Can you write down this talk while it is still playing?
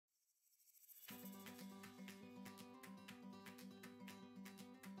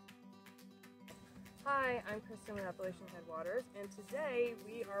Hi, I'm Kristen with Appalachian Headwaters, and today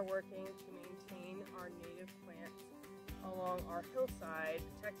we are working to maintain our native plants along our hillside,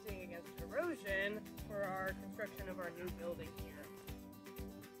 protecting against erosion for our construction of our new building here.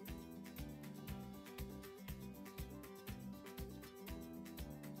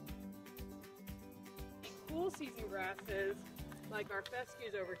 Cool season grasses, like our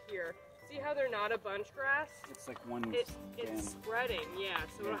fescues over here, see how they're not a bunch grass? It's like one It's spreading, yeah.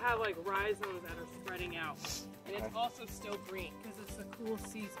 So it'll have like rhizomes that are spreading out. And it's also still green because it's the cool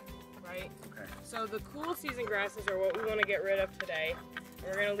season, right? Okay. So the cool season grasses are what we want to get rid of today.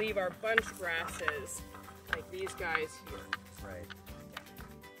 We're going to leave our bunch grasses, like these guys here. Right.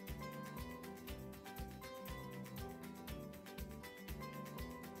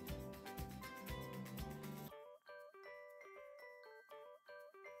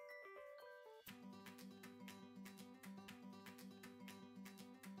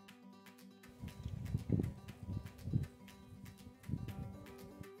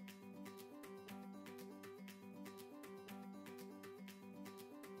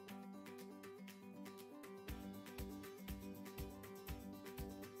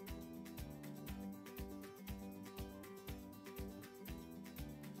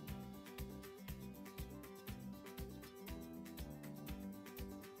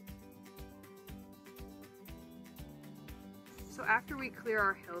 So after we clear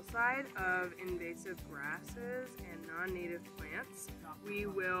our hillside of invasive grasses and non-native plants, we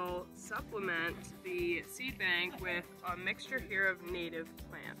will supplement the seed bank with a mixture here of native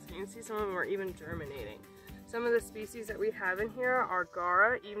plants. You can see some of them are even germinating. Some of the species that we have in here are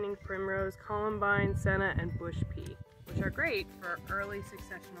Gara, evening primrose, columbine, senna, and bush pea, which are great for early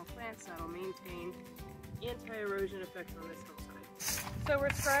successional plants that will maintain anti-erosion effects on this hillside. So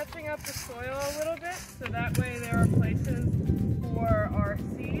we're scratching up the soil a little bit, so that way there are places for our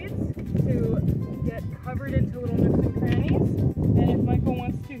seeds to get covered into little nooks and crannies. And if Michael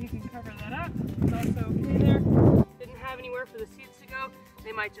wants to, he can cover that up. It's also okay there. Didn't have anywhere for the seeds to go.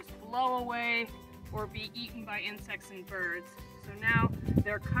 They might just blow away or be eaten by insects and birds. So now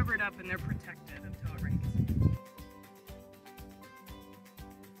they're covered up and they're protected until it rains.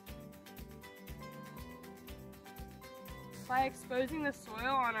 By exposing the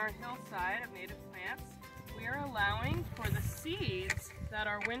soil on our hillside of native plants, we are allowing for the seeds that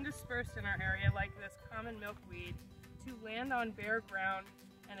are wind dispersed in our area, like this common milkweed, to land on bare ground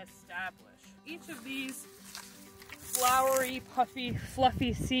and establish. Each of these flowery, puffy,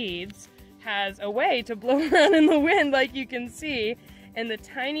 fluffy seeds has a way to blow around in the wind, like you can see, and the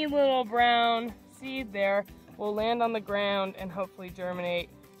tiny little brown seed there will land on the ground and hopefully germinate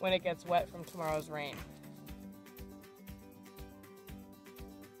when it gets wet from tomorrow's rain.